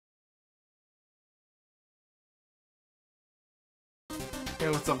Hey,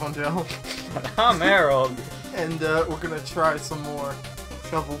 what's up, Angel? I'm Harold. And we're gonna try some more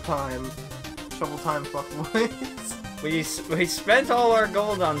Shovel Time fuckboys. We spent all our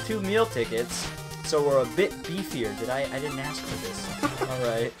gold on 2 meal tickets, so we're a bit beefier. I didn't ask for this. All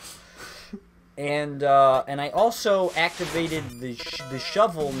right. And I also activated the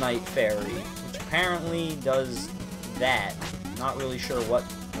Shovel Knight Fairy, which apparently does that. Not really sure what.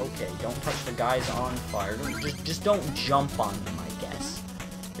 Okay, don't touch the guys on fire. Just don't jump on them, I guess.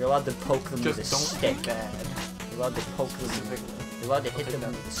 You're allowed to poke them with a stick. Be bad. You're allowed to poke them. You're allowed to hit them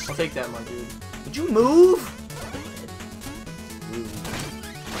with a stick. I'll take that, my dude. Would you move?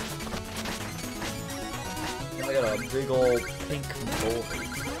 I got a big old pink bowl.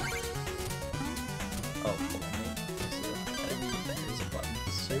 Oh, hold on. There's a button.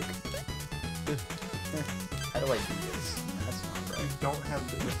 Sick. How do I do this? That's not right. You don't have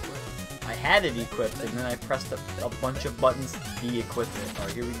to equip. I had it equipped, and then I pressed a bunch of buttons to de-equip it.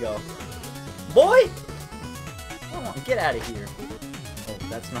 Alright, here we go. Boy! Come on, get out of here. Oh,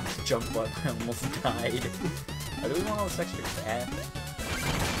 that's not the jump button. I almost died. Do we want all this extra cash?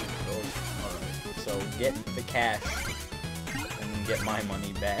 Oh, alright. So, get the cash, and then get my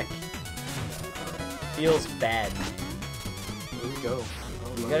money back. Feels bad, man. Here we go.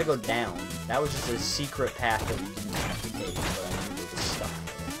 You gotta go down. That was just a secret path that we didn't have to take, but I knew there was stuff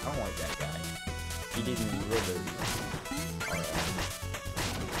there. I don't like that guy. He didn't wither. Alright.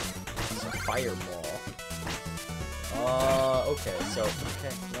 It's a fireball. Okay, so,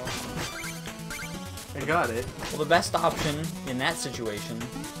 okay, well. I got it. Well, the best option in that situation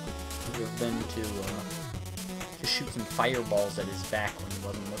would have been to shoot some fireballs at his back when he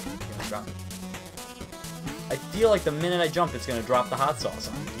wasn't looking. He's gonna drop. I feel like the minute I jump, it's gonna drop the hot sauce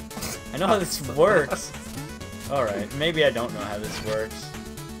on me. I know how this works. Alright, maybe I don't know how this works.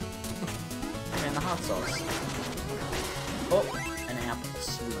 Man, the hot sauce. Oh, an apple.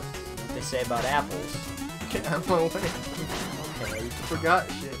 Sweet. What they say about apples. Get out of my way. Okay. You forgot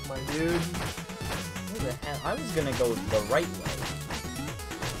shit, my dude. Where the hell? I was gonna go the right way.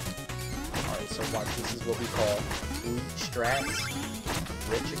 Alright, so watch. This is what we call food strats.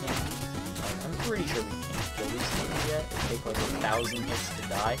 Rich again. I'm pretty sure we can't kill these things yet. They take like 1,000 hits to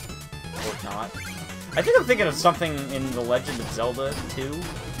die. Or not. I think I'm thinking of something in The Legend of Zelda 2.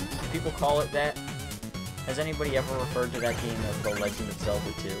 People call it that. Has anybody ever referred to that game as The Legend of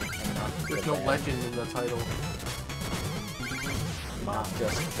Zelda 2? And not There's the no bad, legend in the title. not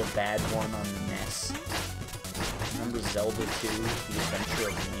just the bad one on the NES. Remember Zelda 2, The Adventure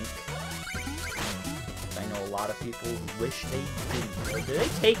of Link? I know a lot of people who wish they didn't. Like, did they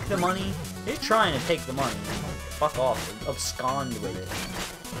take the money? They're trying to take the money. Fuck off. Abscond with it.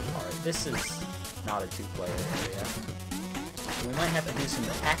 Alright, this is not a 2-player area. We might have to do some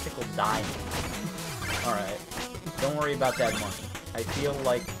tactical dying. Alright. Don't worry about that money. I feel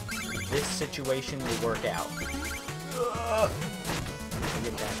like this situation will work out.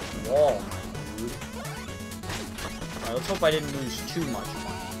 Get that wall, my dude. Alright, let's hope I didn't lose too much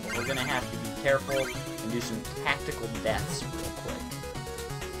money. But we're gonna have to be careful and do some tactical deaths real quick.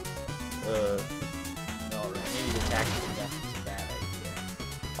 Alright, maybe the tactical death is a bad idea.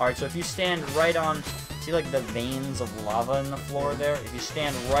 Alright, so if you stand right on, see like the veins of lava in the floor there? If you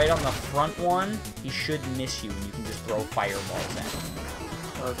stand right on the front one, he should miss you and you can just throw fireballs at him.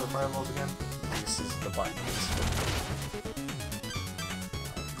 The fireballs again? This is the button.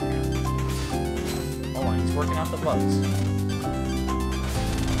 Hold on, he's working out the bugs.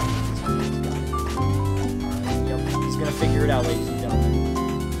 Alright, yep, he's gonna figure it out, ladies and gentlemen.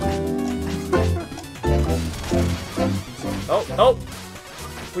 Oh!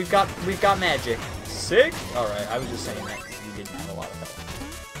 We've got magic. Sick! Alright, I was just saying that because we didn't have a lot of health.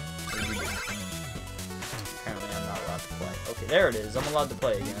 Apparently I'm not allowed to play. Okay, there it is. I'm allowed to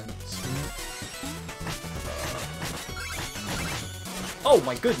play again. Oh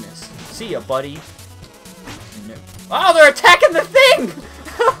my goodness! See ya, buddy. No. Oh, they're attacking the thing!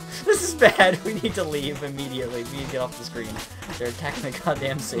 This is bad. We need to leave immediately. We need to get off the screen. They're attacking the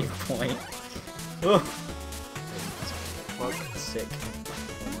goddamn save point. Ugh. Sick.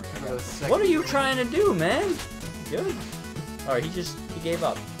 What are you trying to do, man? Good. Alright, he gave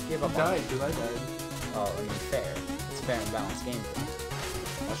up. He gave up. I died, dude. I died. Oh, I mean, fair. It's fair and balanced gameplay.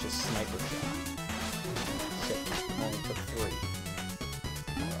 That's just sniper shot. Sick. Only took 3.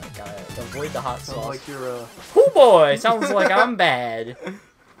 Alright, gotta avoid the hot sauce. Sounds like you're Hoo boy! Sounds like I'm bad. I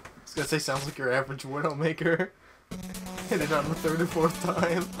was gonna say, sounds like your average Widowmaker. Hit it on the 3rd or 4th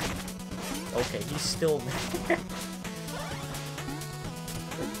time. Okay, he's still there.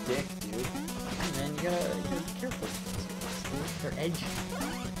 Dick, dude. Man, you gotta be careful. They're edgy.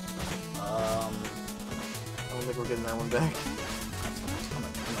 I don't think we're getting that one back.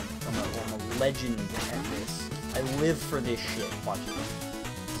 I'm a legend at this. I live for this shit. Watch this.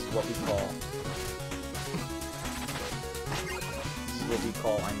 This is what we call...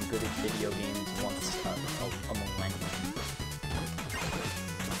 I'm good at video games once a millennium.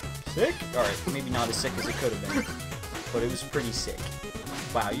 Sick? Alright, maybe not as sick as it could have been. But it was pretty sick.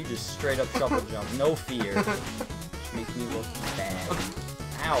 Wow, you just straight up shuffle jump. No fear. Which makes me look bad.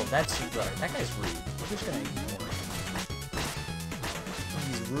 Ow, that's right. That guy's rude. We're just gonna ignore him.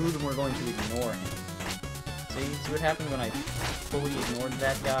 He's rude and we're going to ignore him. See what happened when I fully ignored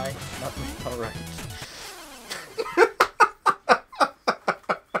that guy? Nothing. Alright.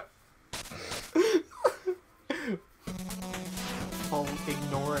 Whole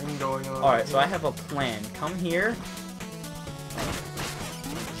ignoring going on. Alright, so I have a plan. Come here.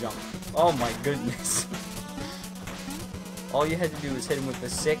 Jump. Oh my goodness. All you had to do was hit him with the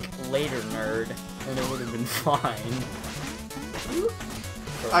sick later nerd, and it would have been fine.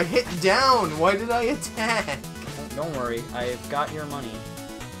 I hit down! Why did I attack? Don't worry, I've got your money.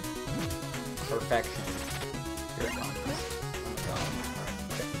 Perfection. Here it comes.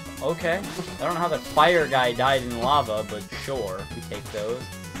 Okay. I don't know how the fire guy died in lava, but sure. We take those.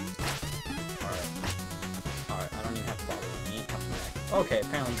 Alright. Alright, I don't even have to bother with me. Okay,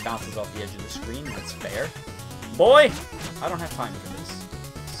 apparently it bounces off the edge of the screen. That's fair. Boy! I don't have time for this.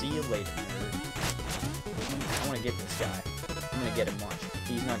 See you later, nerd. I want to get this guy. I'm going to get him much.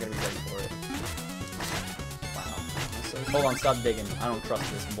 He's not going to be ready for it. Wow. Hold on, stop digging. I don't trust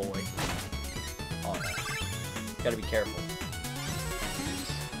this boy. Alright. Gotta be careful.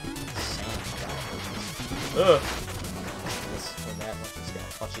 Ugh. This or that. Watch this guy.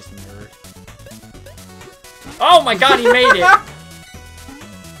 Watch this nerd. Oh my god, he made it!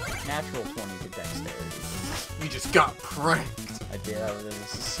 Natural 20 to dexterity. You just got pranked. I did.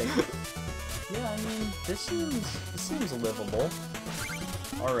 This is sick. Yeah, I mean, this seems livable.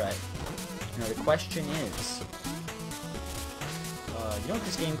 Alright. Now the question is, you know what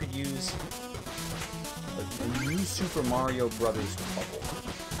this game could use? A new Super Mario Brothers bubble.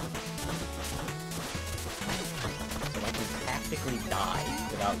 Tactically die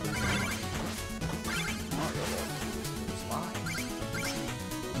without losing money. Mario lose lives.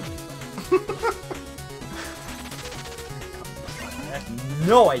 I have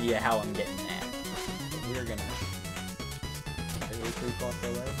no idea how I'm getting that. But we're gonna...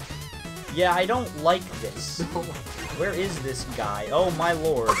 Yeah, I don't like this. Where is this guy? Oh my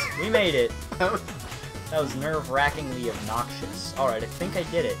lord. We made it. That was nerve-wrackingly obnoxious. Alright, I think I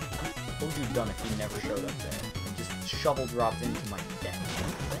did it. What would you have done if you never showed up there? Shovel dropped into my deck.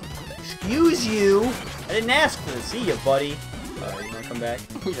 Excuse you! I didn't ask for this. See ya, buddy. Alright, you wanna come back?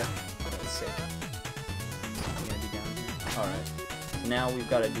 Yeah. That's sick. I'm gonna be down here. Alright. So now we've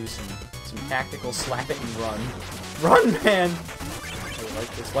gotta do some tactical slap it and run. Run, man! Why you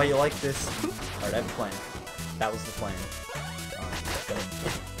like this? Why you like this? Alright, I have a plan. That was the plan. Alright,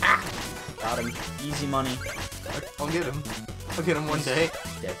 ah! Got him. Easy money. I'll get him. I'll get him one day.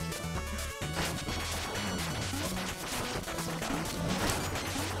 Dead Joe.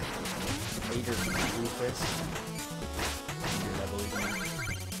 Rufus.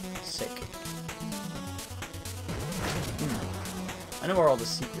 Sick. I know where all the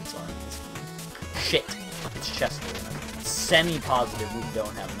secrets are in this game. Shit! It's Chester. I'm semi-positive we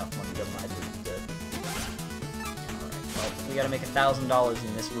don't have enough money to buy the... Alright, well, we gotta make $1,000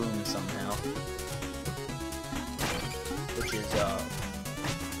 in this room somehow. Which is,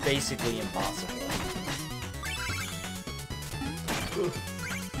 basically impossible.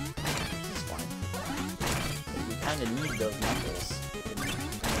 Kinda need those knuckles.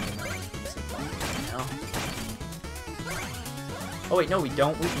 Oh wait, no we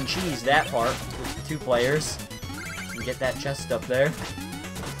don't. We can cheese that part with 2 players. And get that chest up there.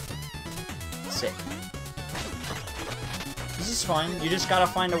 Sick. This is fine. You just gotta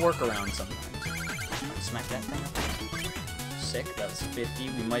find a workaround sometimes. Smack that thing up. Sick. That was 50.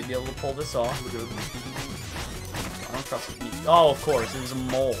 We might be able to pull this off. I don't trust it. Oh, of course. It was a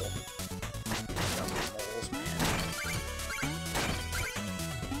mole.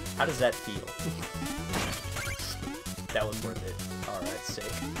 How does that feel? That was worth it. Alright,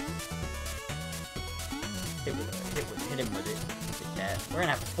 sick. Hit him with it. Hit that. We're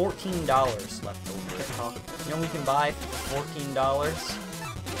gonna have $14 left over. You know what we can buy for $14?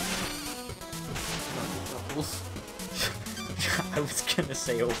 I was gonna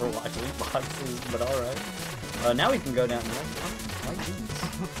say Overwatch loot boxes, but alright. Now we can go down and like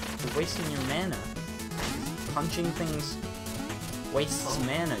these. You're wasting your mana. Punching things wastes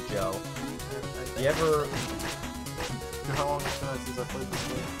mana, Joe. You ever... How long has it been since I played this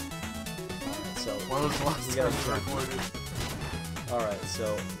game? Alright, so... When was the last time you recorded? Alright, so...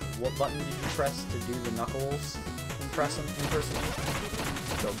 What button did you press to do the knuckles impersonation?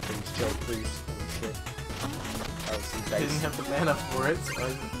 Joe, please, Joe, please. Holy shit. That was the I dice. didn't have the mana for it, so I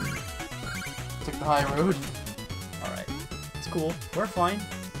took the high road. Alright. It's cool. We're fine.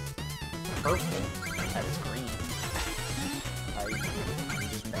 Purple. That is green. I'm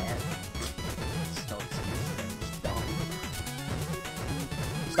just mad. It's no excuse. I'm just dumb.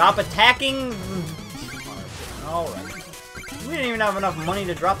 Stop attacking! Alright. We didn't even have enough money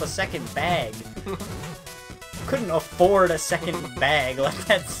to drop a second bag. Couldn't afford a second bag. Let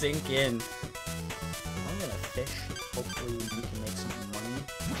that sink in. I'm gonna fish. Hopefully we can make some money.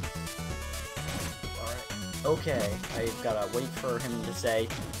 Alright. Okay. I've gotta wait for him to say,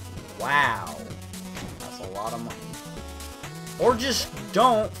 wow. That's a lot of money. Or just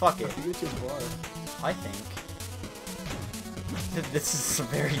don't. Fuck it. You're too far. I think. This is a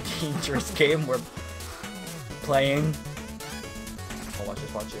very dangerous game we're playing. Oh, watch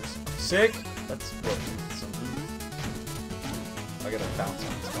this, watch this. Sick! That's what. I gotta bounce on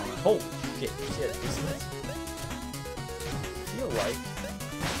this going on. Holy shit, shit, this is. I feel like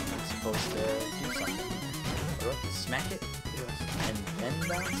I'm supposed to do something. Do I have to smack it? Yes. And then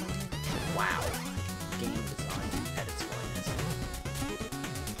bounce on it? Wow. Game design at its finest.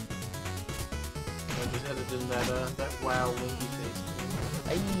 I just had it in that wow winky face.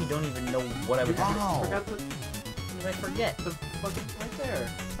 I don't even know what I would do. I forgot the... What did I forget? The fucking right there.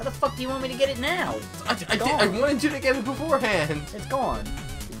 How the fuck do you want me to get it now? I wanted you to get it beforehand. It's gone.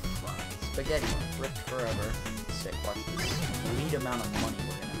 Spaghetti. Ripped forever. Sick. Watch this. Sweet amount of money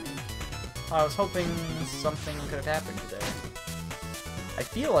we're gonna make. I was hoping something could have happened there. I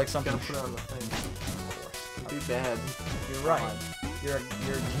feel like something. Gotta put it on the thing. Of course. It'd be bad. You're right. You're a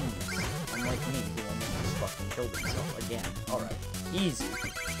genius. Unlike me, who almost just fucking killed himself again. Alright. Easy.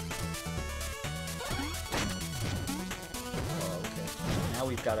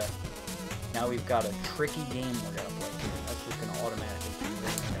 Now we've got a tricky game we're gonna play here. That's just gonna automatically do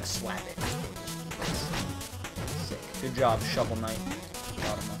this. I'm gonna slap it. Sick. Good job, Shovel Knight.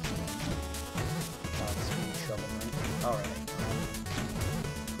 Got him up. Sweet Shovel Knight. Alright.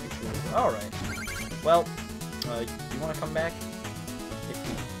 Alright. Well, you wanna come back? If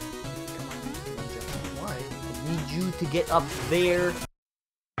you come on, Jeff. Why? I need you to get up there.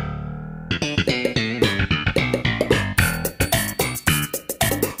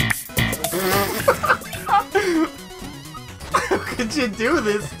 How could you do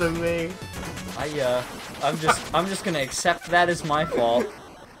this to me? I'm just gonna accept that as my fault.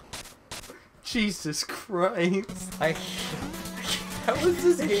 Jesus Christ. How is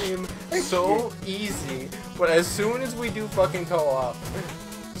this game so easy? But as soon as we do fucking co-op,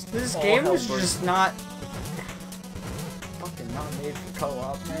 This game is just not fucking not made for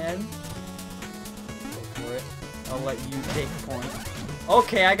co-op, man. Go for it. I'll let you take point.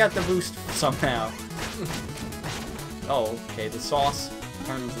 Okay, I got the boost somehow. Oh, okay, the sauce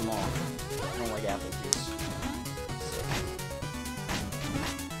turns them off. I don't like apple juice.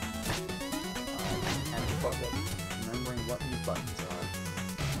 And fuck up remembering what these buttons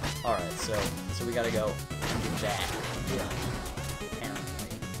are. Alright, so we gotta go and do that. Yeah.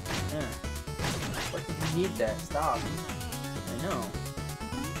 Apparently. Yeah. what did you need that? Stop. I know.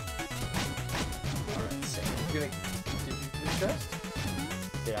 Alright, so Did you do the chest?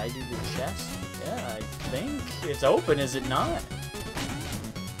 did I do the chest? Yeah, I think it's open, is it not?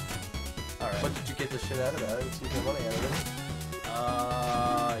 Alright. What did you get the shit out of that? I didn't see you get money out of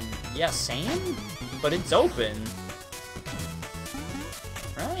it. Yeah, same? But it's open.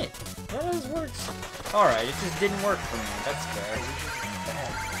 Right. Yeah, this works. Alright, it just didn't work for me. That's fair.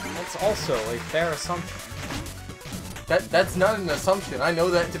 That's also a fair assumption. That's not an assumption. I know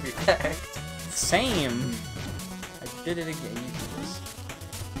that to be fact. Same. I did it again. You do this.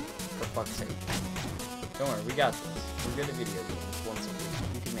 For fuck's sake. Don't worry, we got this. We're good at video games once a week.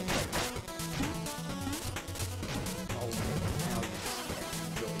 You can make that work. Okay, now you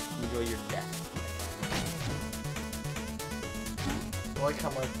just enjoy your death. I like how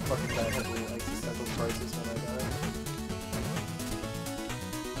my fucking dad has little existential crisis when I die.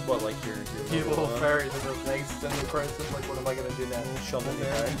 What, like your You little fairies and those existential crisis. Like, what am I gonna do now? shovel Then you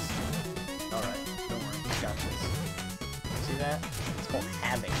fairies? die. Alright, don't worry, we got this. See that? It's called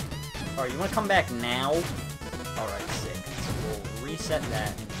having. Alright, you wanna come back now? Alright, sick. So we'll reset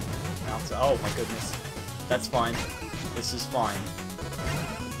that. Oh my goodness. That's fine. This is fine.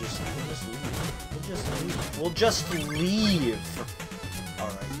 We'll just leave. We'll just leave.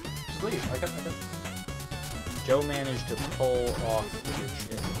 Alright. Just leave. I got. Joe managed to pull off the good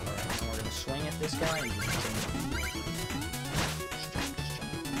shit. Alright, and we're gonna swing at this guy and just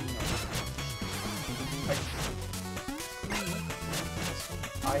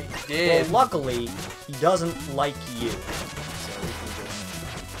I did. Well, luckily, he doesn't like you. So we can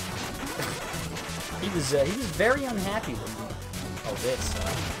just... he was very unhappy with me. Oh,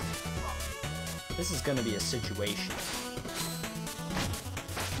 this is gonna be a situation.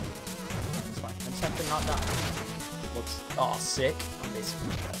 It's fine. I just have to not die. Looks... Oh, sick. I'm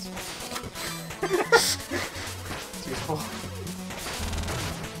basically dead. It's useful.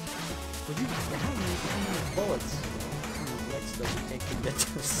 Would you... How many bullets? Let's go take to get to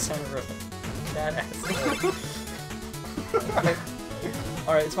the center of that asshole.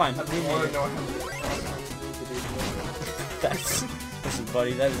 Alright, it's fine. I don't want to know how Listen,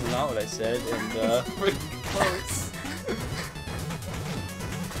 buddy, that is not what I said, and, Pretty close.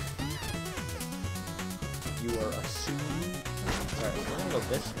 you are assuming... Sorry, we're gonna go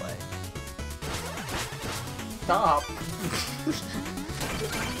this way. Stop.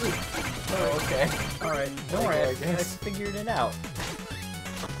 Oh, okay. Alright, don't worry, I I guess. figured it out.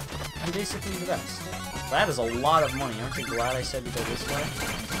 I'm basically the best. That is a lot of money. Aren't you glad I said to go this way?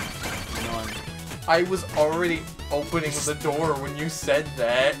 You know, I was already opening the door when you said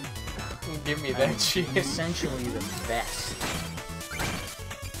that. Give me that I'm shit. essentially the best.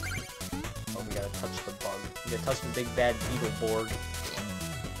 Oh, we gotta touch the bug. We gotta touch the big bad Beetleborg.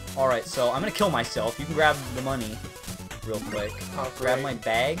 Alright, so I'm gonna kill myself. You can grab the money real quick. Oh, Grab great. my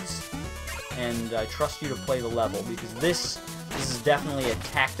bags, and I trust you to play the level, because this is definitely a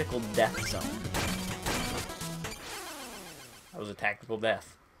tactical death zone. That was a tactical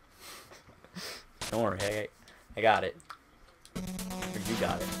death. Don't worry, I got it. Or you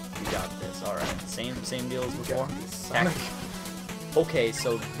got it. You got this. Alright. Same deal as before? Sonic. Okay,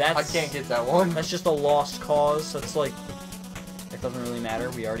 so that's... I can't get that one. That's just a lost cause. That's like... It doesn't really matter.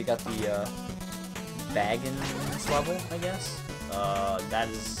 We already got the, bag in this level, I guess. That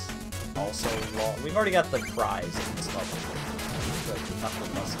is also lost. We've already got the prize in this level. The knuckle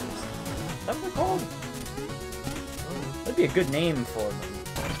busters. Is that what they're called? That'd be a good name for them.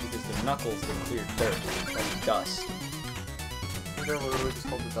 Because the knuckles, they clear dirt. Like dust. They're literally just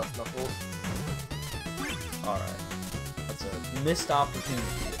called the Dust Knuckles. Alright. That's a missed opportunity.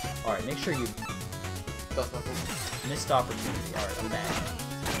 Alright, make sure you... Dust Knuckles. Missed opportunity. Alright, I'm back.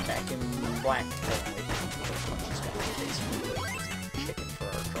 Back in black. Chicken for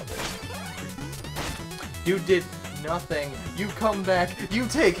our trouble. You did nothing. You come back, you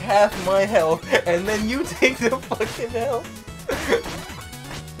take half my health, and then you take the fucking health.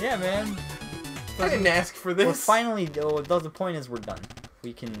 Yeah, man. I didn't ask for this. We're finally... Oh, the point is we're done.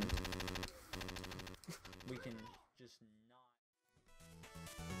 We can just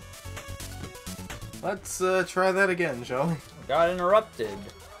not... Let's try that again, shall we? Got interrupted.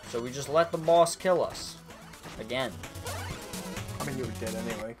 So we just let the boss kill us. Again. I mean, you were dead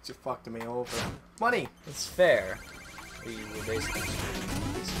anyway, 'cause you fucked me over. Money! It's fair. We were basically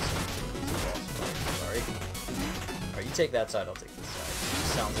sorry. Alright, you take that side, I'll take this side. It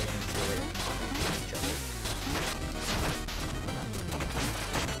sounds like it's really each other.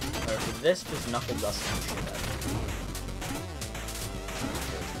 Alright, for this, just knuckle dust and shit out of it.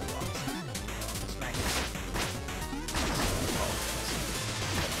 Smack it.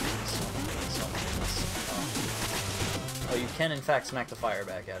 Oh, you can in fact smack the fire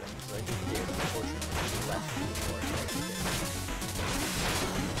back at him, because I just did, unfortunately, he left before I actually did.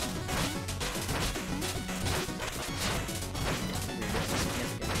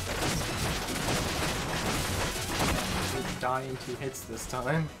 You're dying 2 hits this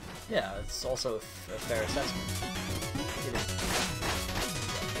time. Yeah, it's also a fair assessment. Get it.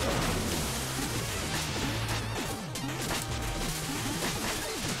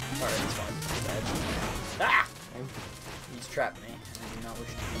 Alright, it's fine. Ah! He's trapped me. I do not wish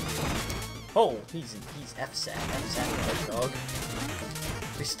to be here. Oh, he's F-Sat. F-Sat the dog.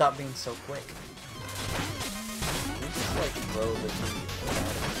 Please stop being so quick. We just like throw the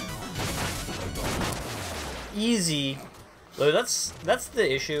easy. So that's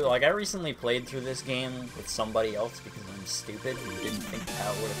the issue. Like, I recently played through this game with somebody else because I'm stupid and didn't think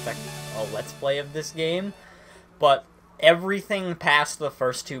how it would affect a let's play of this game. But everything past the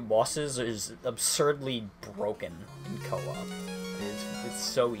first 2 bosses is absurdly broken in co-op. It's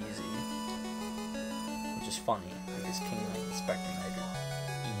so easy. Which is funny, because King Knight and Spectre Knight are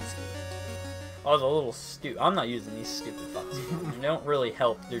easy. I was a little stupid. I'm not using these stupid fucks. They don't really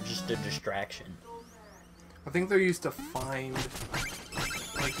help, they're just a distraction. I think they're used to find...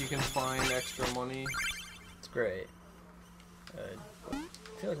 Like, you can find extra money. It's great. I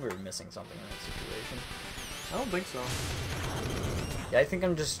feel like we were missing something in that situation. I don't think so. Yeah, I think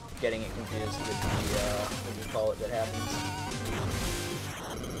I'm just getting it confused with the, what do you call it that happens?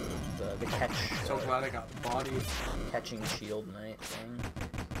 The catch... So glad I got the body. Catching shield knight thing.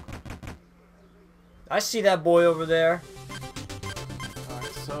 I see that boy over there.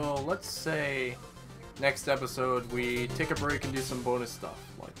 Alright, so let's say next episode we take a break and do some bonus stuff.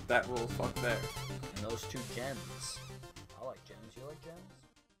 Like that little fuck there. And those 2 gems. I like gems. You like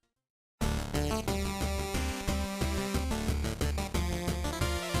gems?